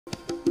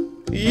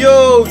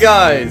Yo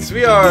guys,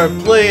 we are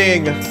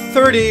playing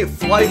 30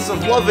 Flights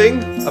of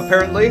Loving,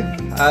 apparently,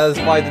 as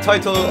by the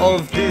title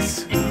of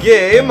this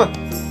game.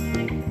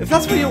 If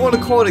that's what you want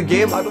to call it a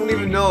game, I don't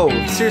even know.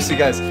 Seriously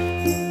guys,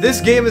 this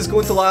game is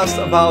going to last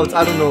about,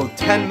 I don't know,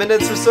 10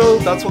 minutes or so.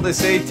 That's what they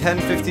say,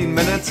 10-15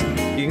 minutes.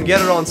 You can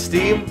get it on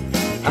Steam.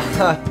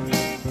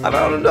 I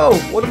don't know,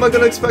 what am I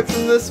going to expect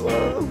from this?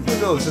 Well, who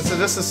knows, it's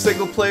just a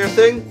single player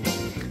thing.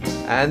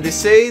 And they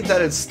say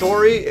that its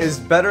story is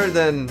better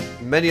than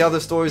many other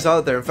stories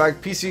out there. In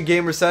fact, PC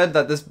Gamer said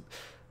that this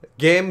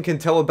game can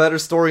tell a better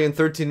story in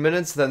 13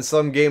 minutes than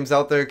some games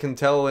out there can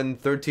tell in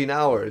 13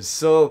 hours.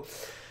 So,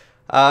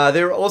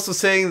 they were also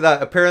saying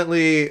that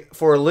apparently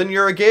for a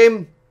linear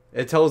game,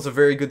 it tells a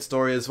very good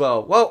story as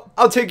well. Well,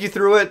 I'll take you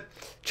through it.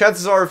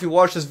 Chances are if you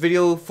watch this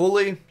video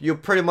fully, you'll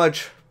pretty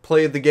much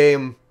play the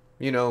game,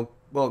 you know,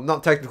 well,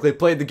 not technically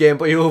played the game,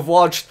 but you'll have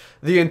watched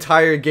the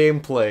entire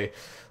gameplay.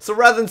 So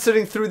rather than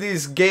sitting through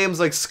these games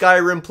like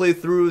Skyrim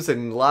playthroughs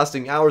and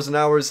lasting hours and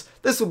hours,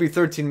 this will be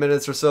 13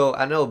 minutes or so,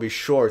 and it'll be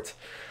short.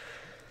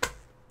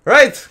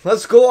 Right,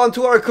 let's go on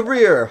to our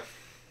career.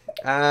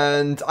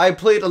 And I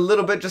played a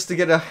little bit just to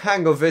get a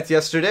hang of it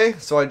yesterday,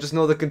 so I just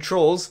know the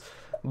controls.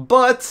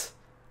 But,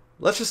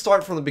 let's just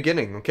start from the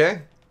beginning,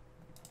 okay?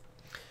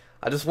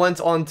 I just went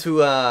on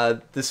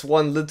to this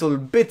one little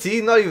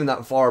bitty, not even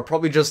that far,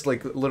 probably just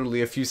like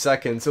literally a few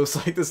seconds. So it's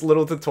like this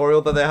little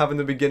tutorial that they have in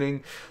the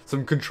beginning,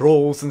 some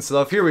controls and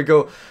stuff. Here we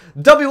go.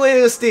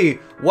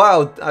 WASD.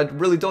 Wow, I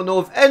really don't know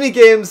of any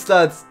games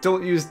that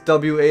don't use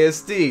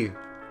WASD.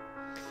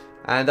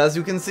 And as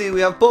you can see,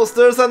 we have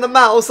posters and the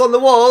mouse on the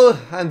wall.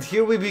 And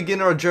here we begin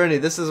our journey.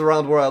 This is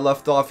around where I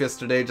left off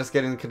yesterday, just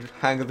getting the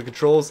hang of the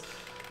controls.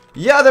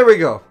 Yeah, there we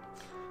go.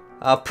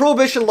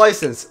 Prohibition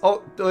license.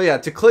 Oh yeah,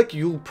 to click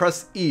you'll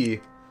press E.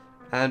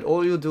 And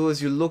all you do is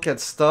you look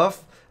at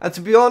stuff. And to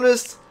be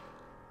honest,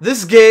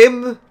 this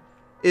game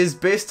is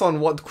based on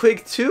what,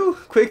 Quake 2?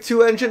 Quake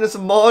 2 engine is a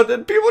mod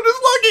and people just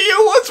look at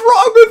you, what's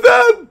wrong with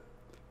them?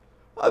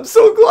 I'm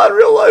so glad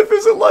real life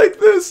isn't like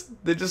this.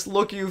 They just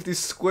look at you with these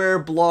square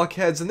block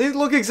heads and they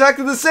look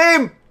exactly the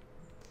same.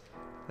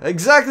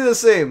 Exactly the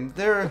same.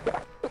 They're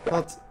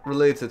not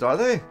related, are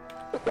they?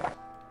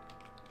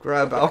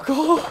 Grab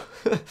alcohol?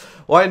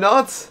 Why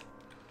not?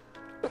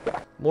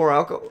 More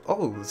alcohol?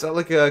 Oh, is that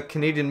like a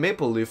Canadian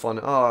maple leaf on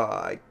it? Oh,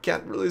 I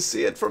can't really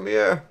see it from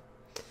here.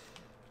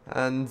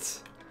 And,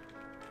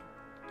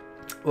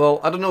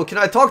 well, I don't know. Can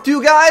I talk to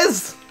you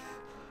guys?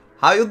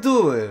 How you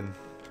doing?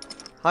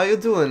 How you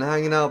doing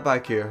hanging out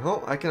back here?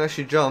 Oh, I can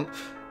actually jump.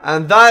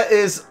 And that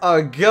is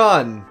a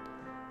gun.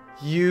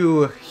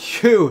 You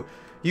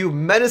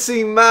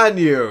menacing man,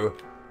 you.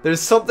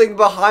 There's something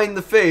behind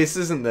the face,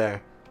 isn't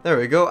there? There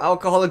we go,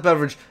 alcoholic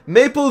beverage.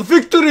 Maple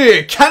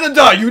Victory!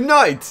 Canada,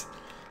 unite!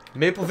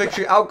 Maple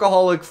Victory,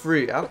 alcoholic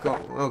free.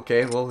 Alcohol.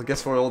 Okay, well, I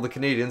guess for all the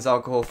Canadians,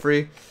 alcohol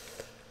free.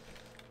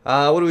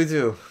 What do we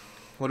do?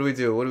 What do we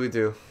do? What do we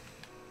do?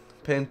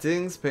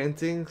 Paintings,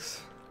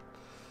 paintings.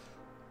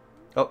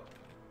 Oh.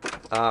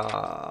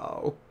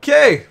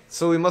 Okay.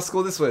 So we must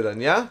go this way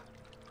then, yeah?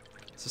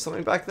 Is there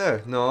something back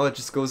there? No, it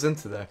just goes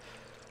into there.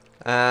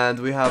 And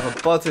we have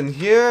a button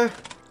here.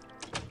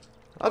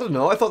 I don't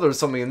know, I thought there was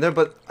something in there,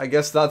 but I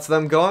guess that's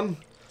them gone.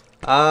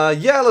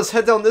 Yeah, let's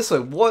head down this way.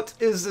 What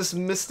is this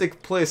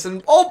mystic place?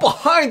 And oh,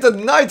 behind a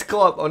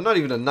nightclub! Oh, not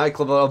even a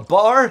nightclub, but a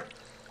bar?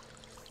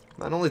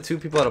 Man, only 2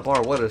 people at a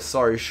bar. What a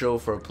sorry show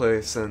for a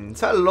place. And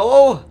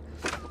hello!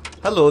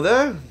 Hello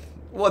there.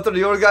 What are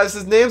your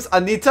guys' names?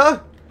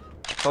 Anita?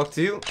 Talk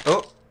to you.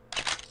 Oh.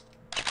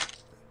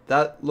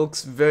 That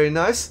looks very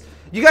nice.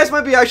 You guys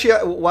might be actually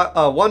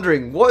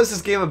wondering, what is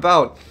this game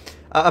about?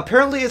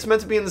 Apparently it's meant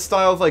to be in the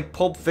style of like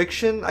Pulp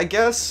Fiction, I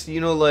guess. You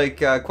know, like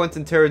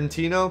Quentin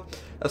Tarantino.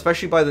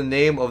 Especially by the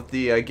name of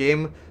the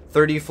game,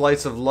 30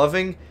 Flights of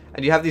Loving.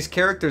 And you have these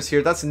characters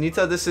here. That's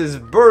Anita. This is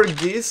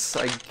Burgess,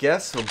 I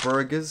guess. Or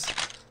Burgess.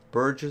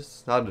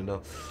 Burgess? I don't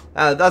know.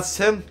 That's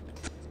him.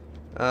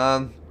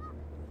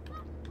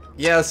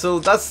 Yeah, so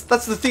that's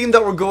the theme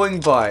that we're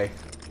going by.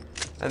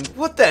 And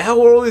what the hell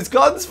are all these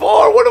guns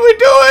for? What are we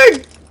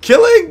doing?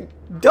 Killing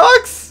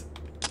ducks?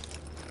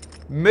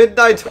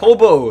 Midnight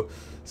Hobo.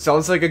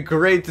 Sounds like a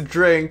great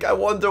drink. I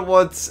wonder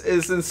what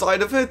is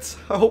inside of it.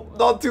 I hope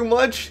not too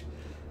much.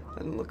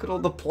 And look at all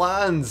the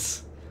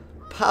plans.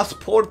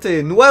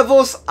 Pasporte.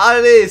 Nuevos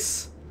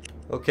Aires.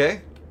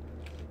 Okay.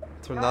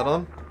 Turn that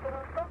on.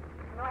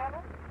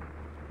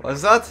 What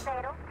is that?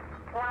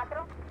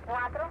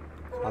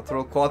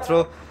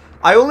 Cuatro.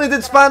 I only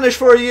did Spanish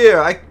for a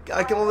year. I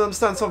can only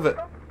understand some of it.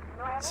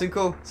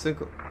 Cinco.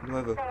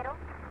 Nueve.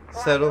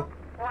 Cero.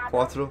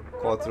 Cuatro.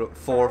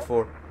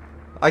 Four.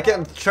 I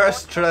can't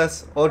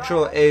tres,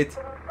 ocho, 8.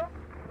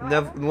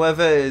 Nueve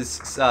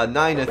is 9,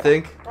 I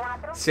think.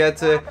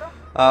 Siete.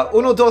 1,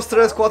 2,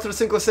 3, 4, 5,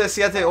 6,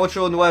 7,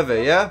 8,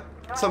 9, yeah?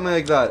 Something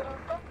like that.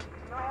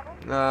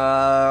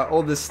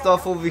 All this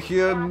stuff over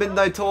here.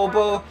 Midnight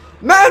Hobo.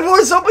 Man,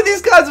 what's up with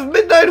these guys of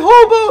Midnight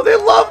Hobo? They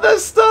love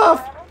this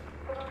stuff!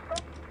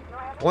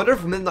 I wonder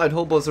if Midnight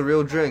Hobo is a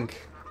real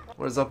drink.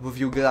 What is up with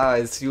you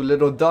guys? You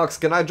little ducks.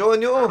 Can I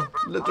join you?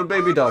 Little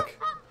baby duck.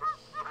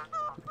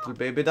 Little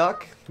baby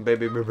duck?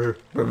 Baby.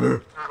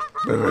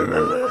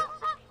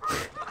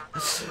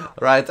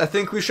 Right, I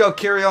think we shall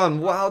carry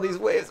on. Wow, these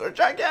waves are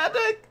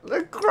gigantic.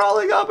 They're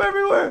crawling up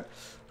everywhere.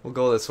 We'll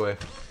go this way.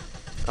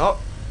 Oh.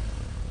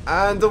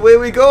 And away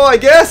we go, I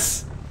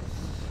guess.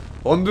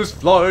 On this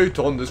flight,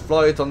 on this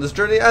flight, on this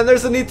journey. And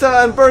there's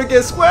Anita and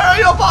Burgess. Where are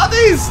your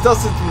bodies?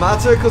 Doesn't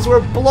matter because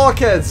we're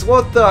blockheads.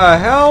 What the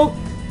hell?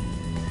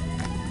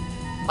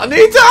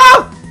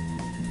 Anita!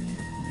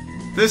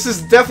 This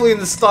is definitely in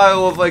the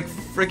style of like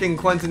freaking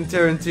Quentin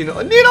Tarantino.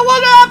 Anita,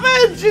 what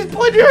happened? She's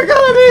pointing her gun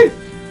at me.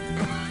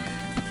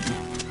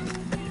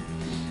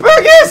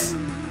 Burgess!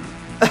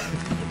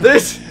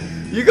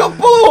 You got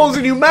bullet holes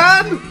in you,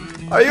 man!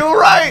 Are you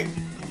alright?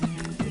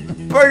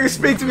 Burgess,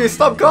 speak to me,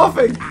 stop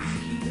coughing!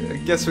 I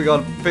guess we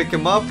gotta pick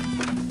him up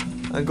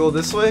and go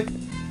this way.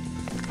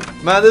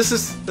 Man, this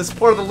is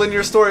part of the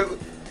linear story.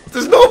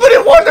 There's nobody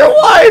wonder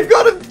why I've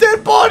got a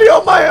dead body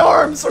on my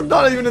arms! Or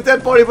not even a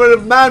dead body, but a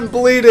man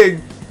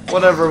bleeding!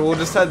 Whatever, we'll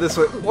just head this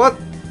way. What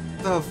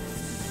the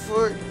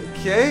fuck?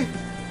 Okay.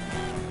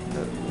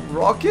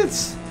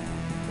 Rockets?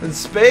 In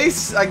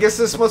space? I guess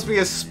this must be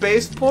a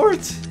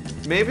spaceport?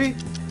 Maybe?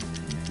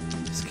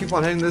 Just keep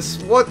on heading this.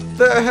 What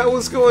the hell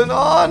is going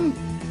on?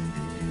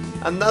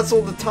 And that's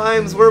all the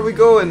times. Where are we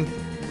going?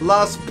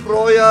 Las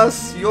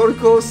Proyas,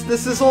 Yorkos.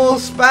 This is all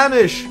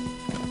Spanish.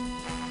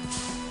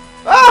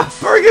 Ah!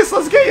 Burgess,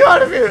 let's get you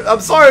out of here.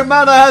 I'm sorry,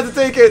 man. I had to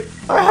take it.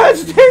 I had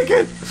to take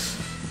it.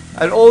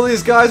 And all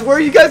these guys. Where are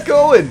you guys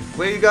going?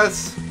 Where are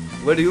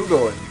you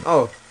going?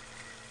 Oh.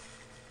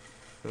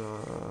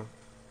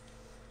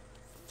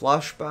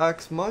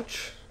 Flashbacks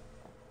much?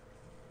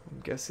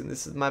 I'm guessing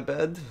this is my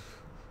bed.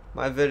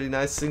 My very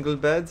nice single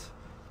bed.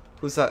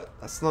 Who's that?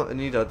 That's not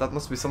Anita. That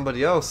must be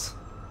somebody else.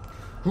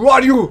 Who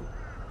are you?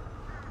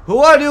 Who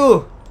are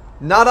you?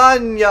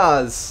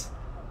 Naranjas.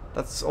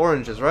 That's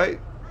oranges, right?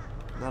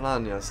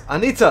 Naranjas.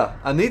 Anita!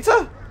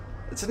 Anita?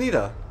 It's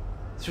Anita.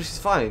 So she's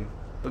fine.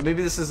 But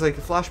maybe this is like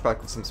a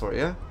flashback of some sort,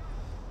 yeah?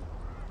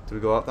 Do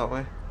we go out that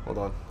way? Hold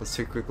on. Let's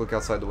take a quick look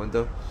outside the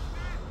window.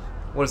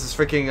 What is this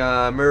freaking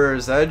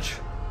Mirror's Edge?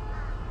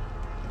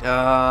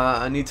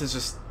 Anita's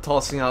just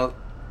tossing out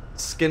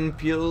skin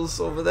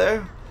peels over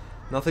there.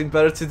 Nothing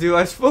better to do,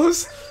 I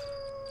suppose.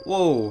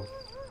 Whoa.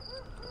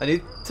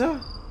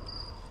 Anita?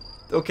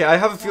 Okay, I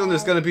have a feeling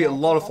there's gonna be a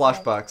lot of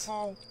flashbacks.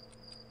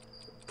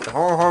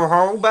 Ho ho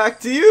ho, back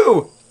to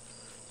you!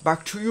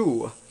 Back to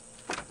you.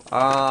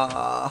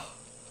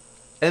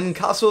 En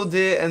caso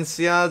de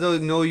enciado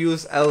no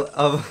use el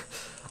of...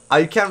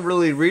 I can't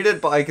really read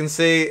it, but I can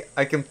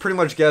pretty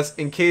much guess,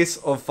 in case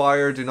of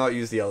fire, do not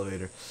use the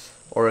elevator.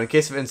 Or in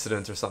case of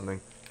incident or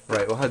something.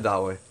 Right, we'll head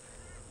that way.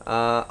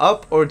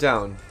 Up or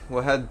down?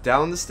 We'll head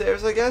down the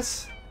stairs, I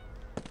guess?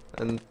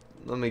 And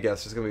let me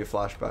guess, there's gonna be a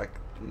flashback.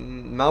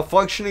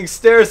 Malfunctioning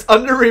stairs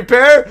under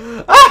repair?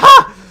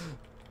 Aha!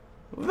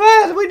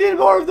 Man, we need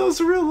more of those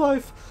in real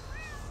life.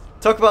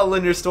 Talk about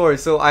linear story,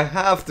 so I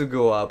have to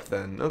go up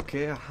then.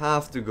 Okay, I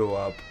have to go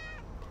up.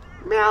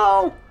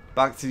 Meow!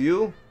 Back to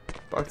you.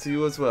 Back to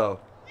you as well.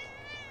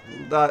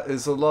 That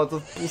is a lot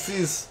of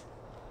pussies.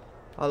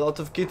 A lot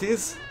of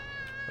kitties.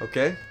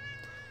 Okay.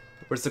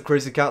 Where's the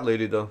crazy cat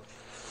lady though?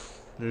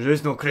 There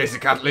is no crazy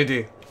cat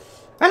lady.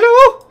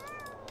 Hello!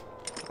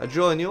 I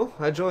join you.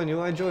 I join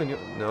you. I join you.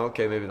 No,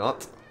 okay, maybe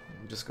not.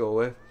 Just go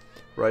away.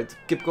 Right.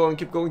 Keep going,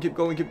 keep going, keep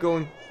going, keep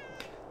going.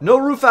 No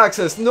roof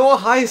access. No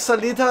high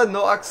salida.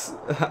 No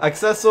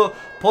acceso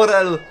por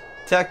el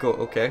techo.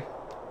 Okay.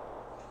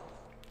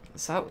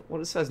 Is that what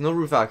it says? No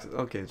roof access.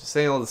 Okay, just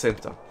saying all the same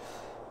stuff.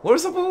 What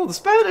is up with all the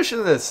Spanish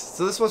in this?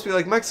 So this must be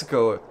like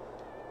Mexico.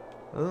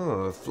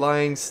 Oh,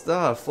 flying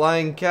stuff,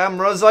 flying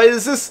cameras.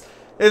 Is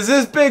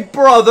this Big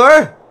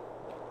Brother?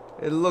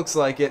 It looks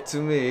like it to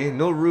me.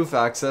 No roof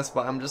access,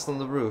 but I'm just on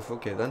the roof.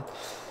 Okay then.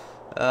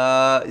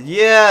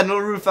 Yeah, no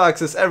roof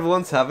access.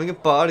 Everyone's having a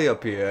party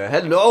up here.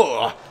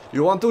 Hello.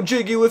 You want to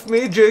jiggy with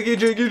me? Jiggy,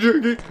 jiggy,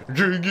 jiggy,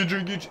 jiggy,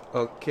 jiggy.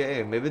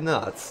 Okay, maybe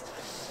not.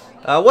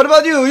 What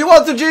about you? You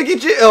want to jiggy,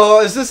 jiggy?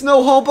 Oh, is this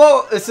no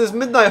hobo? This is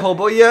midnight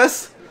hobo.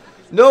 Yes.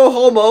 No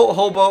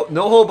hobo,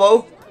 no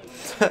hobo.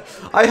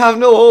 I have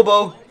no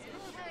hobo.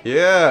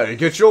 Yeah,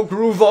 get your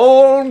groove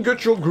on,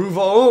 get your groove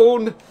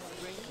on.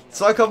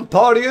 It's like I'm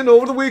partying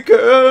over the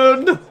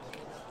weekend.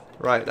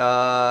 Right,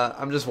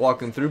 I'm just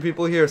walking through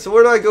people here. So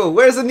where do I go?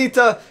 Where's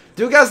Anita?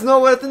 Do you guys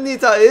know where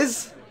Anita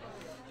is?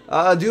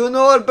 Do you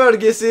know where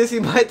Burgess is? He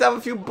might have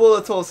a few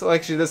bullet holes. So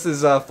actually, this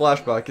is a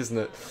flashback, isn't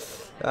it?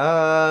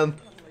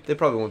 They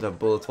probably won't have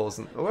bullet holes.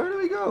 Where do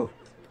we go?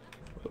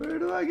 Where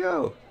do I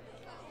go?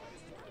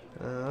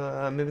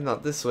 Maybe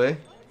not this way.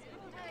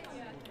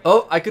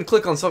 Oh, I could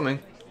click on something.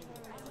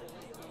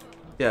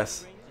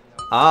 Yes.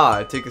 Ah,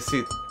 I take a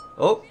seat.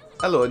 Oh,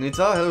 hello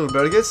Anita. Hello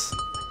Burgess.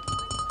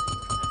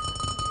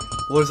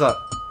 What is that?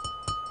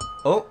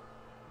 Oh,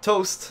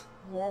 toast.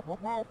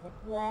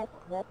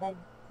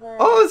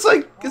 Oh, it's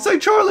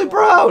like Charlie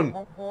Brown.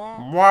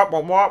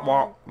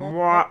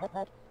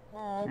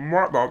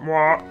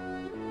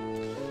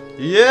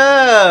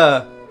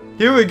 Yeah!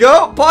 Here we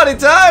go! Party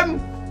time!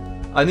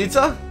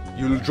 Anita,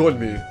 you'll join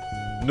me.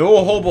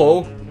 No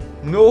hobo.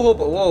 No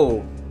hobo. Whoa.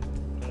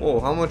 Whoa,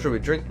 how much are we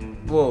drinking?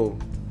 Whoa.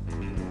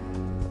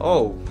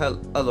 Oh,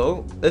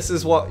 hello. This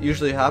is what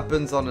usually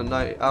happens on a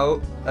night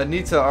out.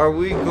 Anita, are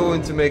we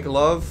going to make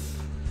love?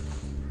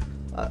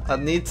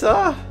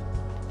 Anita?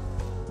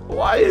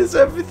 Why is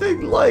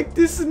everything like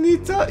this,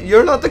 Anita?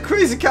 You're not the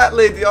crazy cat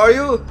lady, are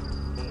you?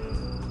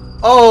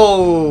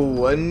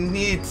 Oh,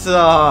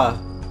 Anita.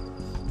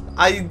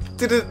 I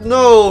didn't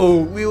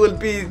know we would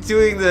be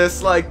doing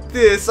this like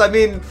this. I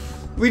mean,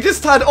 we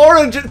just had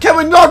oranges. Can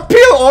we not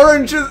peel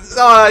oranges?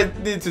 I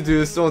need to do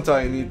this, don't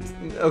I, Anita?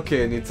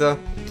 Okay, Anita.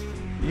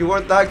 You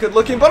weren't that good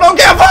looking, but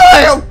okay,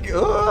 fine!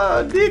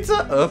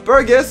 Anita.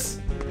 Burgess.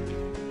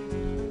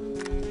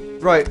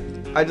 Right,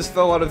 I just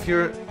fell out of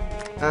here,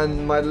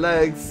 and my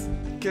legs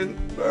can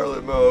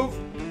barely move.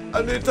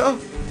 Anita.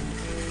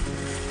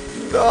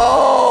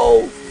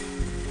 No!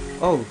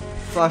 Oh,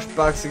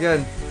 flashbacks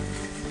again.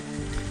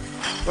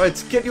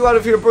 Right, get you out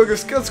of here,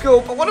 Burgess. Let's go.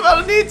 But what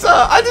about Anita?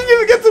 I didn't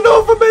even get to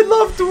know if I made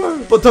love to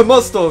her. But I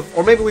must have.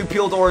 Or maybe we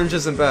peeled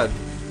oranges in bed.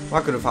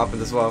 That could have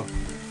happened as well.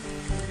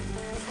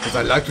 Because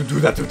I like to do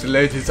that with the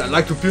ladies. I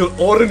like to peel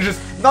oranges,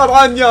 not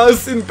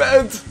Anya's, in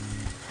bed.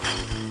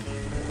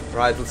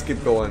 Right, let's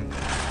keep going.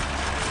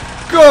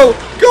 Go!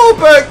 Go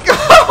back!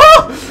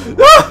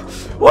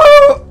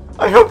 Whoa!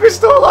 I hope you're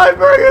still alive,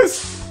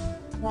 Burgess.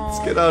 Let's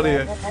get out of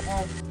here.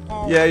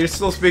 Yeah, you're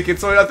still speaking,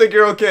 so I think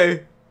you're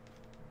okay.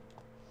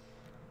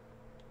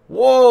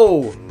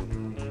 Whoa!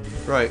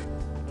 Right.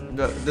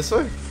 This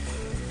way?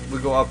 We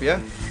go up, yeah?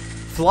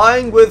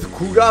 Flying with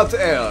Kugat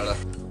Air.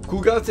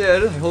 Kugat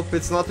Air. I hope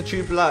it's not a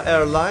cheap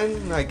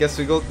airline. I guess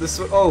we go this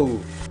way. Oh.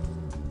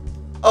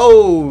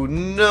 Oh,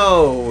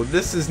 no.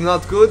 This is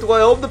not good. Well,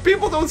 I hope the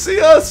people don't see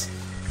us.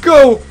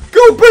 Go!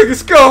 Go,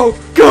 Burgess, go!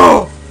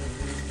 Go!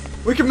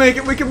 We can make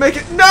it. We can make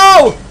it.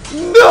 No!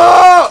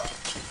 No!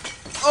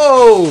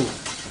 Oh!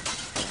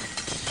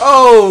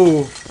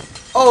 Oh!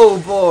 Oh,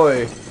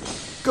 boy.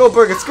 Go,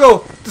 Burgess,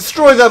 go!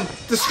 Destroy them!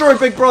 Destroy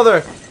Big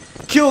Brother!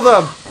 Kill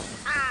them!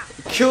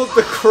 Kill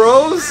the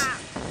crows?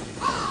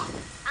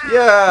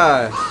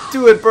 Yeah!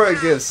 Do it,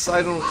 Burgess!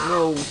 I don't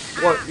know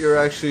what you're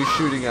actually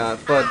shooting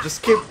at, but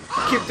just keep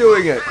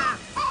doing it.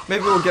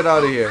 Maybe we'll get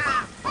out of here.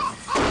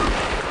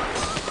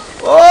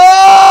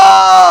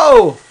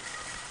 Oh!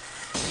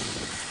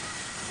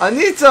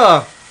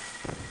 Anita!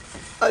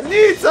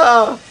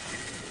 Anita!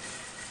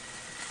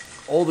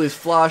 All these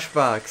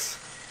flashbacks.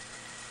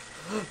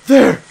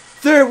 There!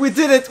 There, we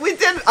did it! We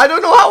did it! I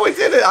don't know how we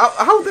did it!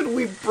 How did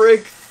we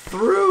break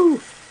through?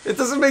 It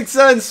doesn't make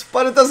sense,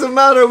 but it doesn't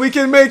matter. We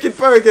can make it,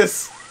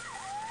 Burgess!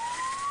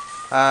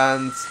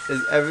 And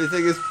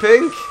everything is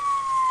pink?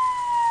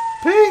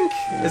 Pink?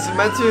 Is it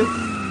meant to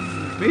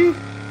be?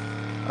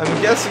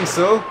 I'm guessing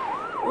so.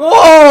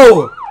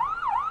 Whoa!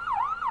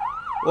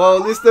 Well,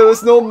 at least there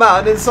was no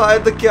man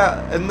inside the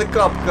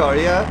cop car,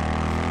 yeah?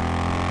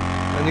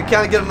 And you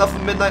can't get enough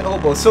of Midnight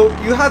Hobo. So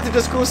you had to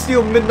just go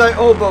steal Midnight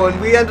Hobo, and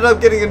we ended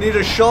up getting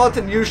Anita shot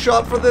and you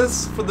shot for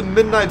this? For the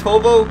Midnight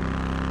Hobo?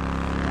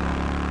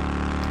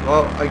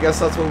 Well, I guess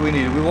that's what we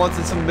needed. We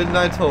wanted some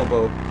Midnight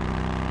Hobo.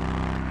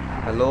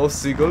 Hello,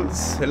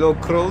 seagulls. Hello,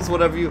 crows.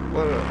 Whatever you...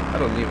 I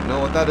don't even know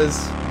what that is.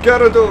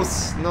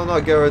 Gyarados! No,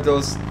 not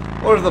Gyarados.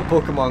 What are the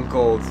Pokemon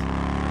called?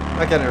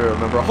 I can't even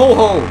remember.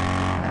 Ho-Ho!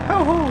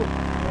 Ho-Ho!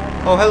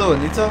 Oh, hello,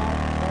 Anita.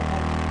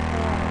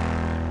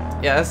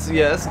 Yes,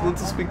 yes, good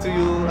to speak to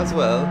you as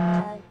well.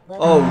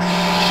 Oh,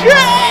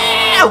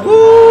 shit!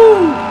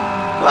 Woo!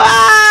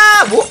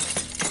 Ah!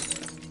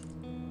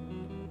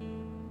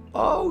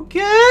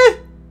 Okay.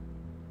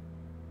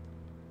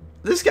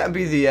 This can't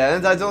be the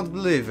end. I don't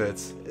believe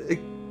it.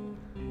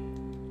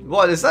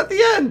 What, is that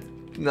the end?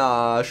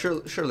 Nah,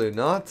 surely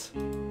not.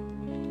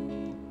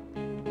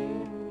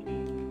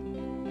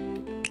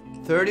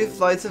 30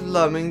 flights of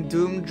Lemming,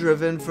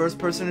 Doom-driven,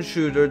 first-person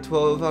shooter,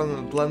 12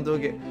 on Blendo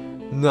game.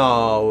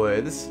 No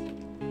way, this...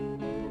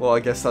 Well, I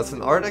guess that's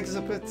an art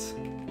exhibit.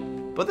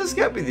 But this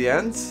can't be the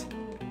end.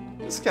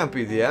 This can't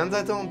be the end,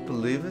 I don't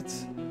believe it.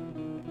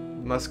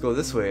 We must go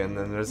this way, and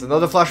then there's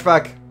another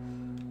flashback.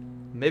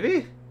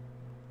 Maybe?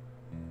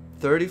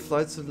 30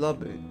 flights of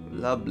Lobing.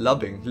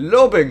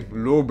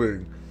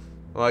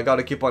 Oh, I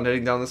gotta keep on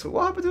heading down this way.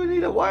 What happened to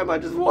Anita? Why am I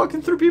just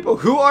walking through people?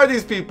 Who are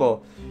these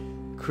people?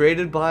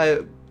 Created by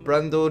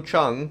Brando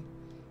Chung.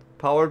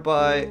 Powered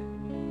by...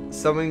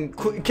 Something...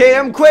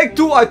 KM Quake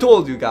 2, I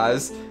told you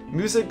guys.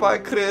 Music by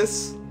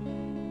Chris.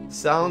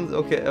 Sound...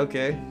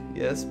 Okay.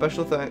 Yeah,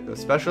 special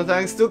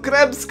thanks to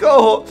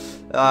Krebsko.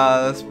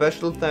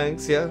 Special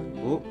thanks, yeah.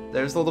 Ooh,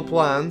 there's all the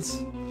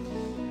plans.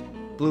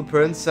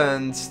 Blueprints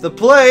and the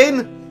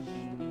plane.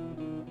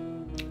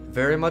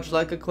 Very much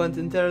like a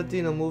Quentin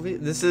Tarantino movie.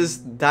 This is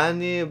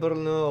Danny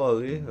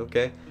Bernoulli,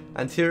 okay.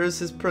 And here is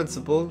his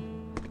principal.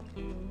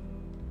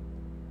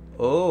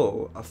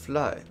 Oh, a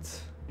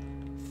flight.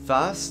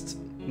 Fast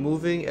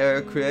moving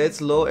air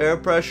creates low air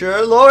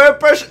pressure. Low air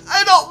pressure!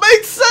 I don't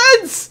make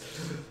sense!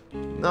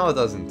 No, it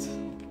doesn't.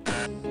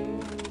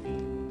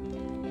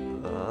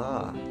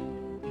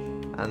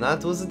 And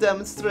that was a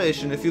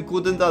demonstration if you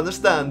couldn't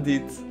understand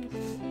it.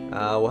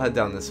 We'll head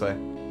down this way.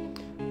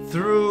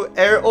 Through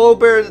air, all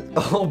birds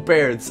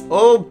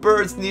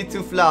need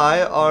to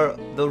fly are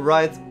the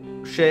right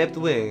shaped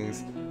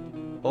wings.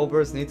 All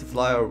birds need to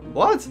fly are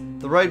what?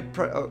 The right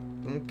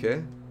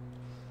okay.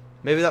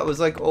 Maybe that was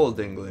like old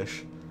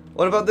English.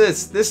 What about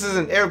this? This is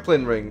an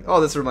airplane ring. Oh,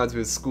 this reminds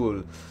me of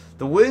school.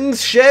 The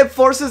wings shape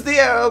forces the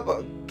air up.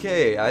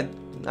 Okay,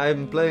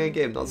 I'm playing a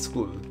game, not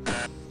school.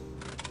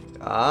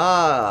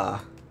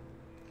 Ah.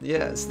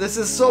 Yes, this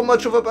is so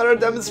much of a better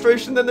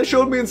demonstration than they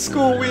showed me in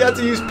school. We had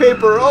to use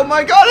paper. Oh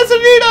my god, it's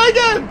Anita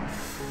again!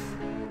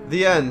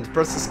 The end.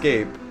 Press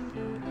escape.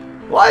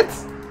 What?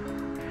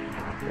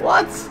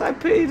 What? I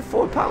paid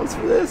 £4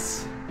 for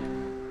this.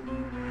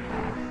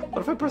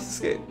 What if I press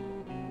escape?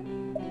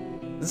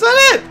 Is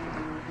that it?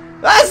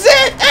 That's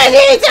it!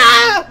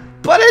 Anita!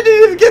 But I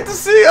didn't even get to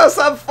see us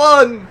have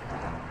fun!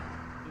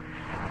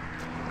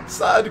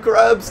 Sad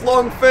crab's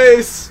long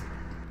face.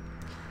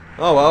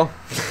 Oh well.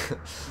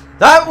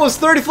 That was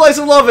 30 Flights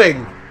of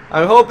Loving!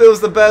 I hope it was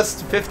the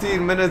best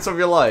 15 minutes of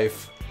your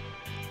life.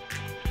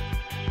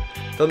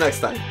 Till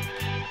next time.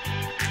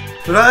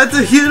 Right,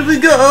 here we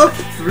go!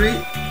 3,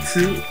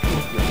 2,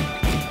 1.